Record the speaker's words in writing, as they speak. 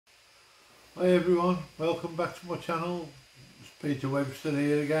Hi everyone, welcome back to my channel. It's Peter Webster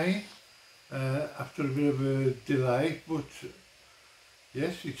here again, after a bit of a delay, but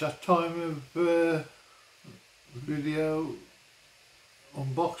yes, it's that time of video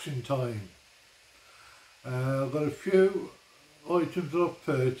unboxing time. I've got a few items that I've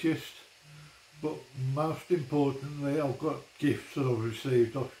purchased, but most importantly I've got gifts that I've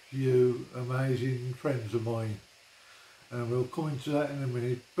received off you amazing friends of mine. And we'll come into that in a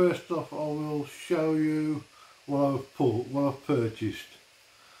minute. First off, I will show you what I've purchased.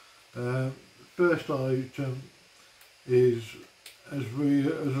 First item is, as a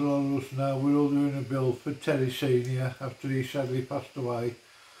lot of us know, we're all doing a build for Terry Senior after he sadly passed away,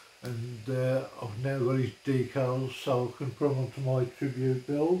 and I've now got his decals so I can put them onto my tribute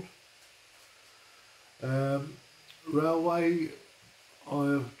build. Railway, I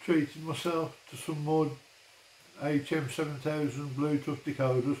have treated myself to some more HM7000 Bluetooth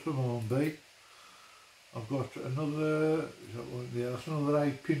decoders from Hornby. I've got another, is that one? Yeah, that's another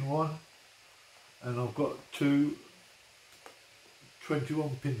 8-pin one, and I've got two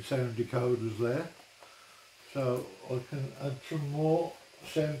 21-pin sound decoders there, so I can add some more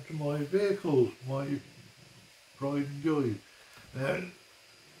sound to my vehicles, my pride and joy. Now,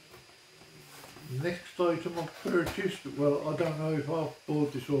 next item I've purchased, well, I don't know if I've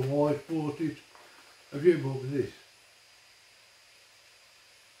bought this or my wife bought it. Have you bought me this?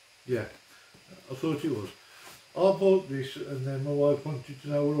 Yeah, I thought it was. I bought this and then my wife wanted to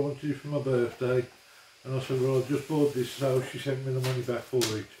know what I wanted for my birthday, and I said, well, I just bought this, so she sent me the money back for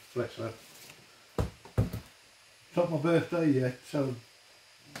it. Bless her. It's not my birthday yet, so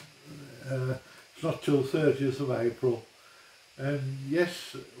it's not till 30th of April. And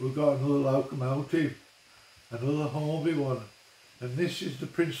yes, we've got another locomotive, another Hornby one, and this is the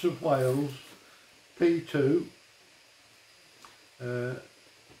Prince of Wales P2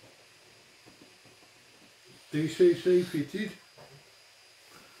 DCC fitted,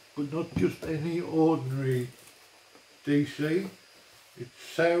 but not just any ordinary DC. It's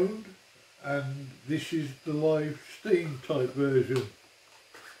sound, and this is the live steam type version,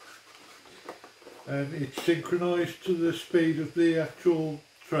 and it's synchronised to the speed of the actual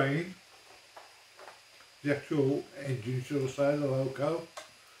train, the actual engine, shall I say, the loco.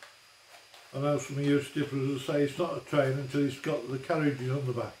 I know some of you stiffers will say it's not a train until it's got the carriages on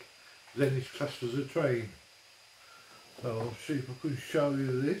the back, then it's classed as a train. So I'll see if I can show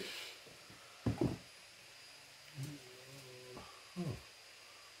you this. Oh,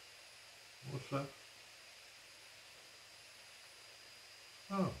 what's that?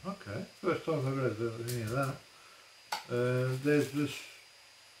 Oh, okay. First time I've read any of that. There's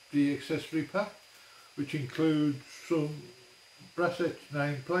the accessory pack, which includes some brass-etched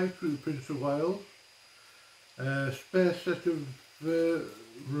nameplate with the Prince of Wales, a spare set of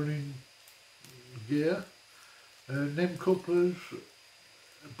running gear, NEM couplers,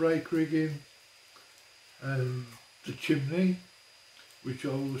 brake rigging, and the chimney, which I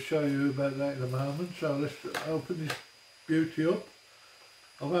will show you about that in a moment. So let's open this beauty up.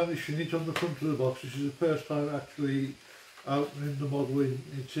 I've only seen it on the front of the box. This is the first time actually opening the model in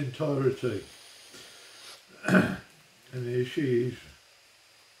its entirety. And here she is.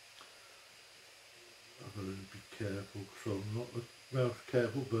 I've got to be careful because I'm not the most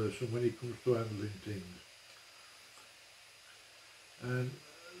careful person when it comes to handling things. And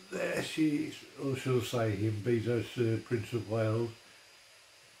there she is, or shall I say him, Bezos, Prince of Wales,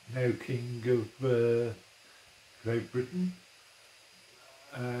 now King of Great Britain.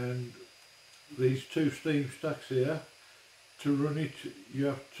 And these two steam stacks here, to run it you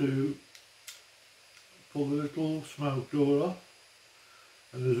have to pull the little smoke door off,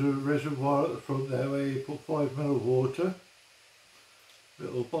 and there's a reservoir at the front there where you put 5 ml of water.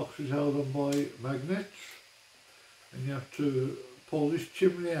 Little box is held on by magnets, and you have to pull this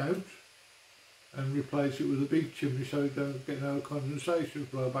chimney out and replace it with a big chimney so you don't get no condensation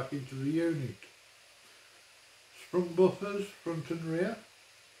flow back into the unit. Sprung buffers front and rear,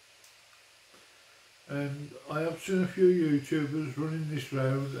 and I have seen a few YouTubers running this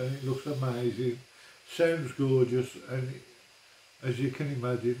round and it looks amazing, sounds gorgeous, and as you can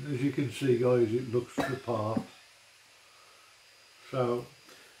imagine, as you can see guys, it looks the part. So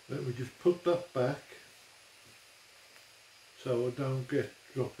let me just put that back so I don't get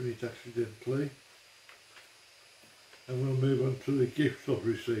dropping it accidentally, and we'll move on to the gifts I've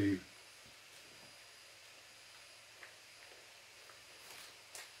received.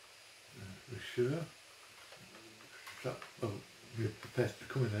 Sure. So, oh, your pipette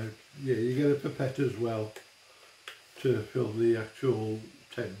coming out. Yeah, you get a pipette as well to fill the actual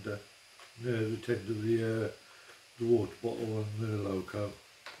tender, the tender, the water bottle and the loco.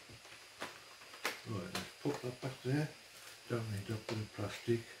 Right, let's put that back there. Don't need that bit of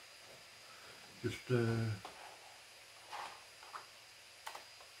plastic. Just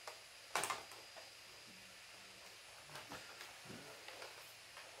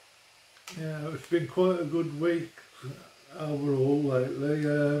yeah, it's been quite a good week overall lately.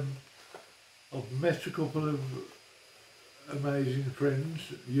 I've met a couple of amazing friends,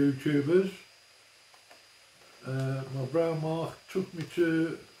 YouTubers. My brown Mark took me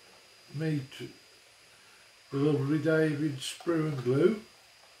to meet the lovely David Sprue and Glue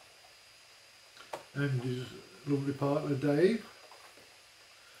and his lovely partner Dave,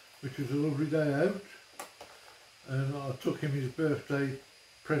 which was a lovely day out, and I took him his birthday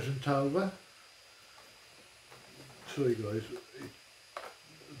present over. Sorry guys,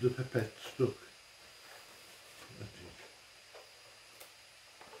 the pipette stuck.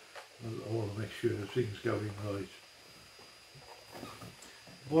 I want to make sure the thing's going right.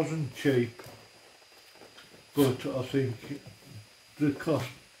 It wasn't cheap, but I think the cost,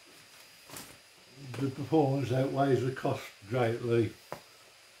 the performance outweighs the cost greatly.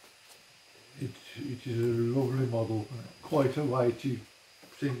 It is a lovely model, quite a weighty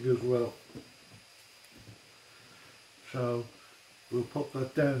thing as well. So we'll pop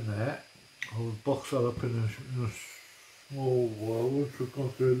that down there. I'll box that up in a small while once we've gone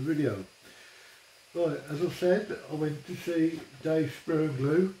through the video. Right, as I said, I went to see Dave Sprue and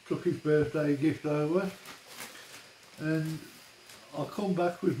Glue, took his birthday gift over, and I come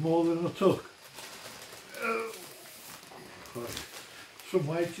back with more than I took. Right, some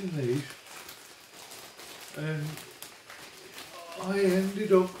weight in these, and I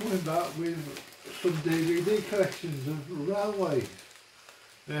ended up coming back with some DVD collections of railways.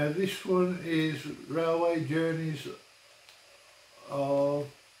 Now this one is Railway Journeys of,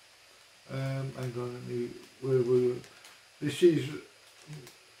 hang on, this is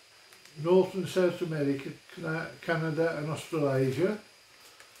North and South America, Canada and Australasia.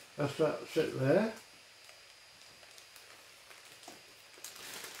 That's that set there.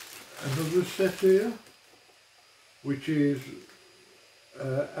 Another set here, which is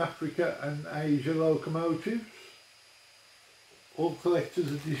Africa and Asia locomotives, all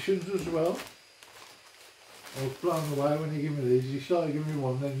collector's editions as well. I was blown away when he gave me these. He started giving me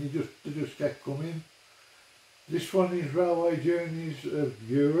one, then they just kept coming. This one is Railway Journeys of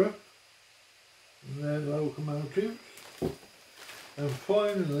Europe, and their locomotives. And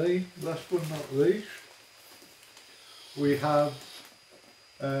finally, last but not least, we have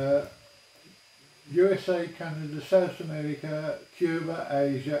USA, Canada, South America, Cuba,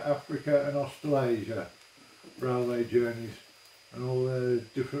 Asia, Africa and Australasia railway journeys, and all their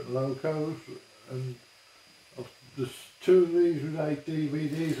different locos. And there's 2 of these with 8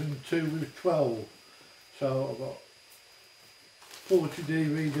 DVDs and 2 with 12. So I've got 40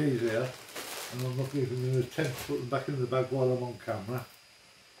 DVDs here, and I'm not even going to attempt to put them back in the bag while I'm on camera,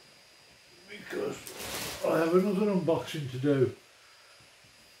 because I have another unboxing to do.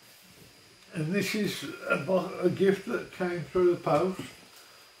 And this is a gift that came through the post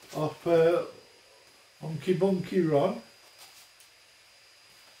off Hunky Bunky Ron,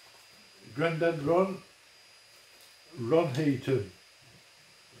 Grandad Ron Heaton.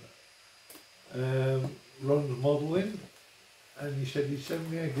 Ron's modelling, and he said he'd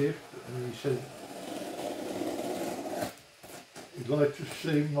send me a gift, and he said he'd like to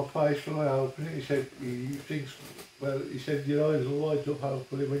see my face when I open it. He said he thinks, well, he said your eyes will light up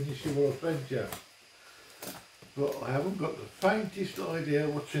hopefully when you see what I sent you. But I haven't got the faintest idea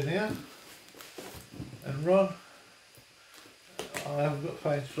what's in here. And Ron, I haven't got the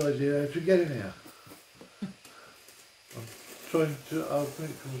faintest idea how to get in here. I'm trying to open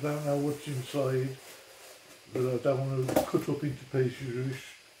it because I don't know what's inside, but I don't want to cut up into pieces with this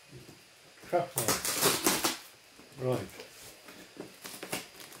shrapnel. Right.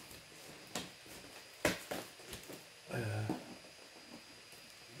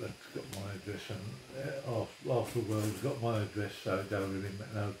 That's got my address, and half the world's got my address, so it don't really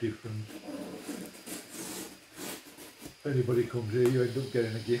make no difference. If anybody comes here, you end up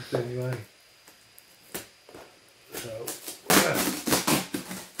getting a gift anyway. So,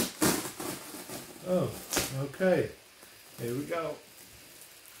 oh, okay, here we go.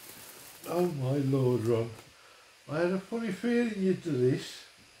 Oh my Lord, Ron, I had a funny feeling you'd do this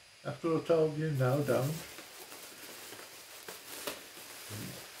after I told you no, don't.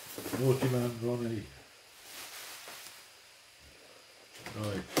 Naughty man Ronnie.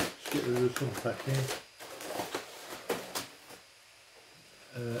 Right, let's get rid of some packing.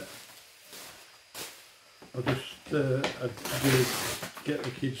 I'd get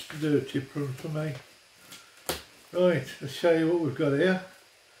the kids to do a tip run for me. Right, let's show you what we've got here.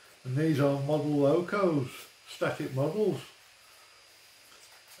 And these are model locos, static models,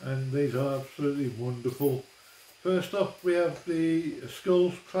 and these are absolutely wonderful. First off, we have the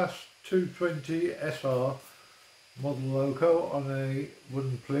Skulls Class 220 SR model loco on a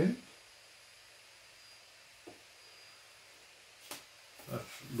wooden plinth.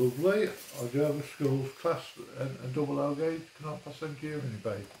 That's lovely. I do have a Skulls Class and a double O gauge. Can I pass them to you,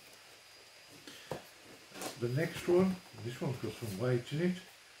 anybody? The next one, this one's got some weight in it.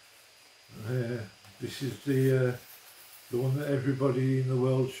 This is the one that everybody in the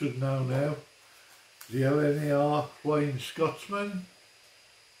world should know now. The LNER Flying Scotsman.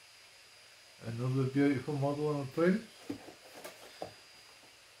 Another beautiful model on a plinth.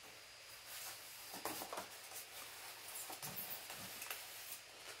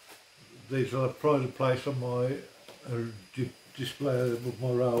 These are pride of place on my display above my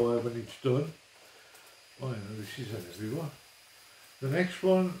railway when it's done. I know this is everyone. The next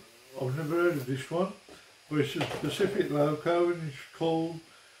one, I've never heard of this one, but it's a Pacific loco and it's called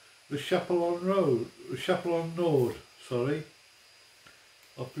the Chapelon Nord, sorry.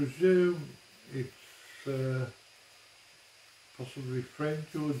 I presume it's possibly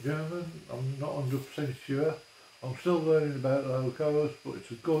French or German, I'm not 100% sure. I'm still learning about locos, but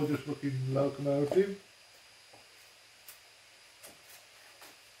it's a gorgeous looking locomotive.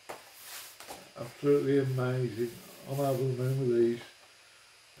 Absolutely amazing. I'm over the moon with these.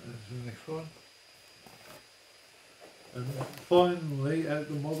 There's the next one. And finally, out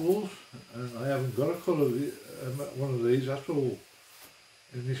the models, and I haven't got a colour one of these at all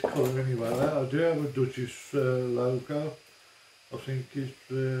in this colour anyway. I do have a Duchess loco. I think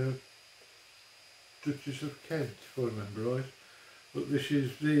it's Duchess of Kent, if I remember right. But this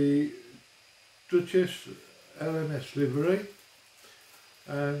is the Duchess LMS livery,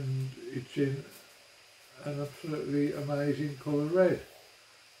 and it's in an absolutely amazing colour red.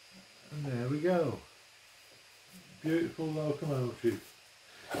 And there we go. Beautiful locomotive.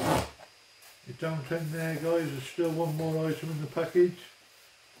 It don't end there, guys. There's still one more item in the package,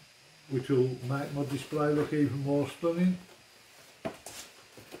 which will make my display look even more stunning.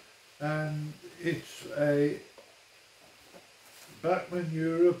 And it's a Bachmann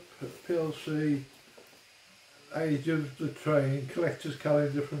Europe PLC Age of the Train collector's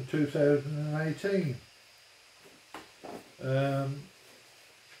calendar from 2018.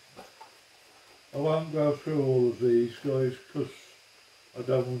 I won't go through all of these, guys, because I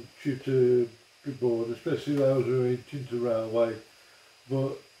don't want you to be bored, especially those who are into railway.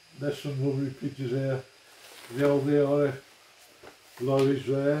 But there's some lovely pictures here. The old VRF lorries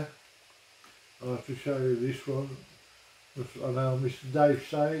there. I'll have to show you this one. I know Mr. Dave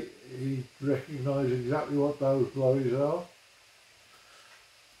say he recognised exactly what those lorries are.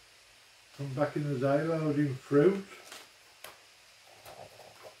 From back in the day, loading fruit.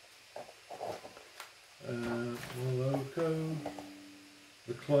 More locos.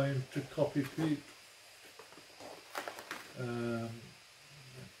 The climb to Copy Pit.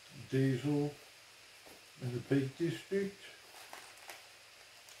 Diesel in the Peak District.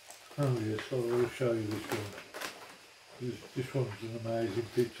 Oh yes, I will show you this one. This one's an amazing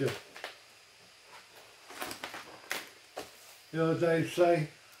picture. You know, Dave say,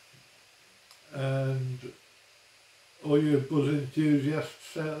 and all you buzz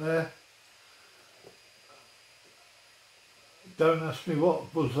enthusiasts out there, don't ask me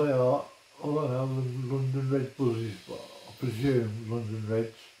what buzz they are. All I know are London Red buzzes, but I presume London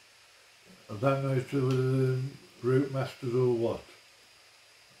Reds. I don't know if they're Route Masters or what.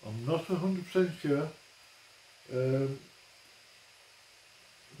 I'm not 100% sure.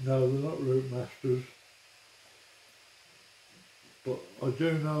 No, they're not Route Masters. But I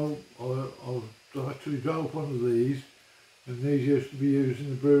do know I actually drove one of these, and these used to be used in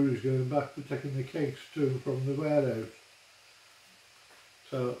the breweries going back for taking the kegs to and from the warehouse.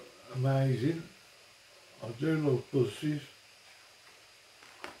 So amazing. I do love buses.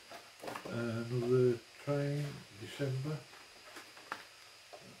 Another train, December.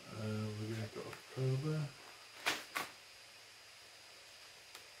 We're going to October.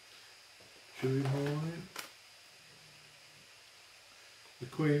 Chilly morning. The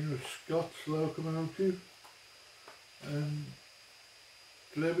Queen of Scots locomotive. And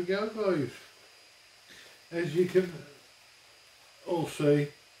there we go, guys. As you can all see,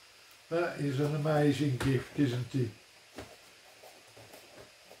 that is an amazing gift, isn't it?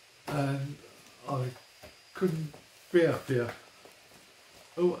 And I couldn't be happier.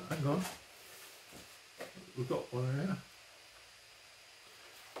 Oh, hang on. We've got one here.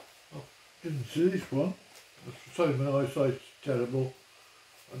 I didn't see this one. Sorry, my eyesight's terrible.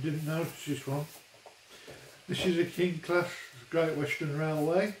 I didn't notice this one. This is a King Class Great Western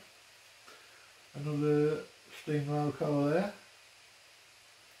Railway another Steam loco there.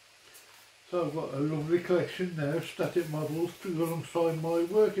 So I've got a lovely collection now of static models to go alongside my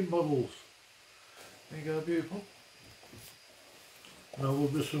working models. There you go, beautiful. Now we'll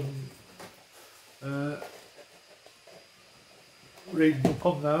do some reading up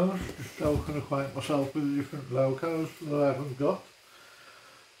on those, just so I can acquaint myself with the different locos that I haven't got.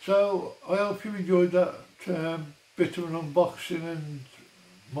 So I hope you enjoyed that bit of an unboxing and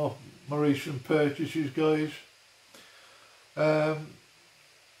my recent purchases, guys.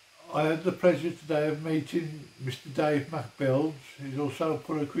 I had the pleasure today of meeting Mr. Dave McBuilds. He's also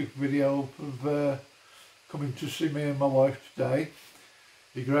put a quick video up of coming to see me and my wife today.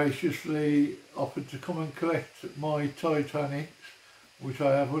 He graciously offered to come and collect my Titanics, which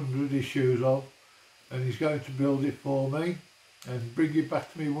I have 100 issues of, and he's going to build it for me and bring it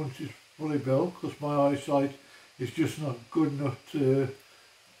back to me once it's fully built, because my eyesight is just not good enough to,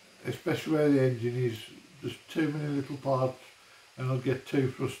 especially where the engine is, there's too many little parts and I'll get too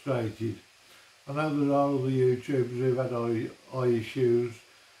frustrated. I know there are other YouTubers who've had eye issues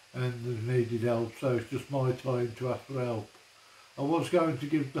and they've needed help, so it's just my time to ask for help. I was going to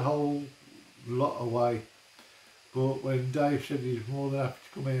give the whole lot away, but when Dave said he's more than happy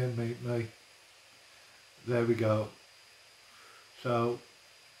to come here and meet me, there we go. So,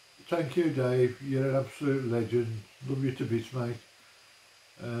 thank you, Dave. You're an absolute legend. Love you to bits, mate.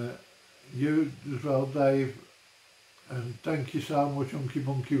 You as well, Dave. And thank you so much, Unky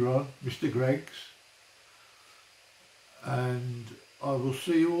Monkey Ron, Mr. Greggs. And I will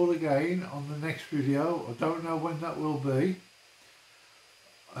see you all again on the next video. I don't know when that will be.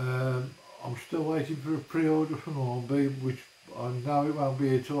 I'm still waiting for a pre-order from Hornby, which I know it won't be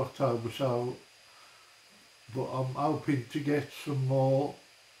here till October, so, but I'm hoping to get some more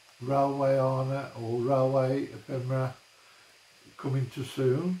railway armour or railway ephemera coming too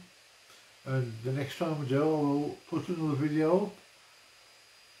soon. And the next time I do, I will put another video up.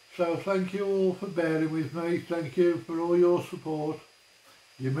 So thank you all for bearing with me. Thank you for all your support.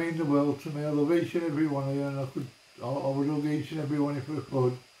 You mean the world to me. I love each and every one of you, and I would hug each and every one if I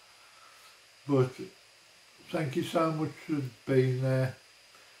could. But thank you so much for being there.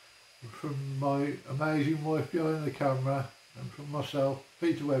 From my amazing wife behind the camera, and from myself,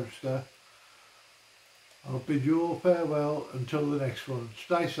 Peter Webster, I'll bid you all farewell until the next one.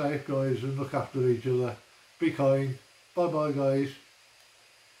 Stay safe, guys, and look after each other. Be kind. Bye bye, guys.